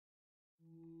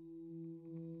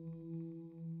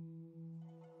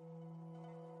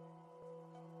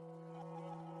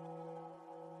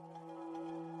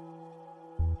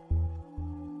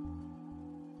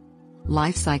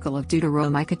Life cycle of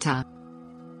Deuteromycota.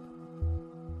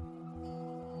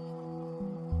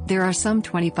 There are some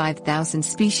 25,000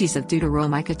 species of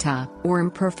Deuteromycota, or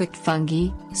imperfect fungi,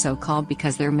 so called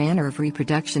because their manner of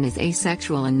reproduction is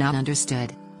asexual and not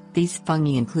understood. These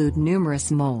fungi include numerous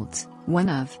molds, one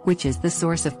of which is the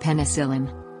source of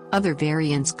penicillin. Other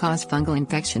variants cause fungal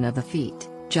infection of the feet,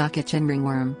 jock and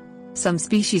ringworm. Some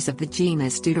species of the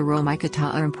genus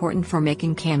Deuteromycota are important for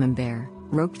making camembert,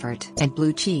 Roquefort, and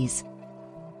blue cheese.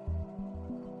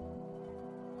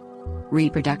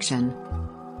 Reproduction.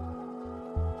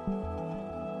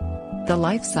 The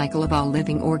life cycle of all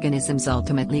living organisms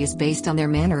ultimately is based on their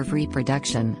manner of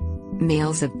reproduction.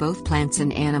 Males of both plants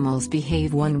and animals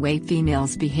behave one way,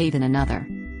 females behave in another.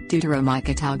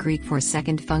 Deuteromycota, Greek for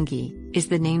second fungi, is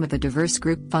the name of a diverse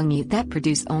group fungi that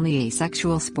produce only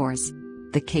asexual spores.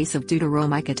 The case of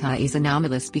Deuteromycota is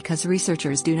anomalous because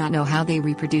researchers do not know how they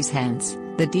reproduce, hence,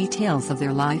 the details of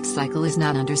their life cycle is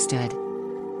not understood.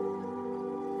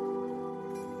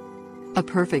 A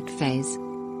perfect phase.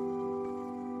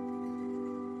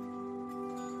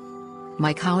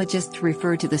 Mycologists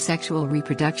refer to the sexual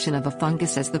reproduction of a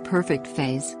fungus as the perfect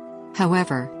phase.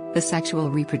 However, the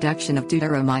sexual reproduction of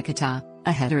Deuteromycota,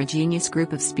 a heterogeneous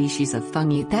group of species of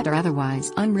fungi that are otherwise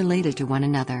unrelated to one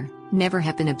another, never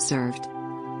have been observed.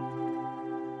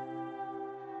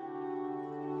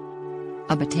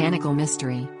 A botanical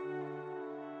mystery.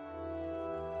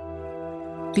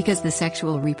 Because the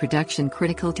sexual reproduction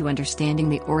critical to understanding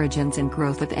the origins and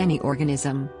growth of any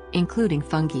organism, including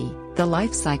fungi, the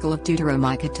life cycle of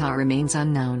Deuteromycota remains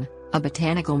unknown, a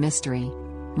botanical mystery.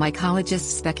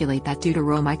 Mycologists speculate that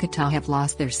Deuteromycota have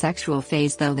lost their sexual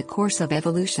phase through the course of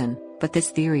evolution, but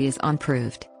this theory is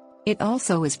unproved. It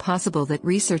also is possible that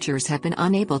researchers have been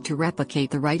unable to replicate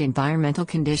the right environmental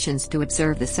conditions to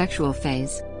observe the sexual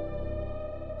phase.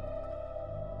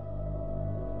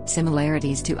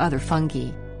 Similarities to other fungi.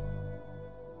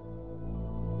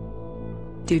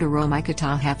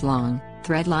 Deuteromycota have long,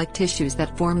 thread-like tissues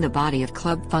that form the body of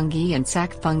club fungi and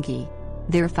sac fungi.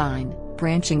 Their fine,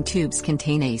 branching tubes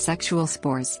contain asexual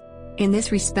spores. In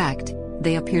this respect,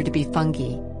 they appear to be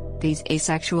fungi. These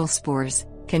asexual spores,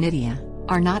 conidia,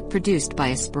 are not produced by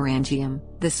a sporangium,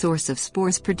 the source of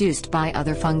spores produced by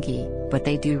other fungi, but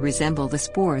they do resemble the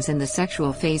spores in the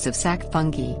sexual phase of sac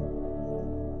fungi.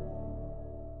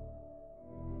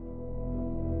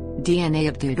 DNA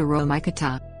of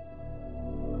Deuteromycota.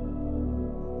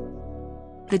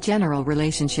 The general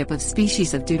relationship of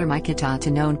species of Deuteromycota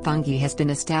to known fungi has been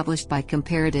established by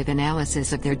comparative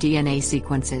analysis of their DNA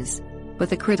sequences. But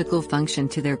the critical function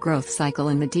to their growth cycle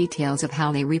and the details of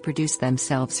how they reproduce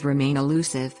themselves remain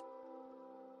elusive.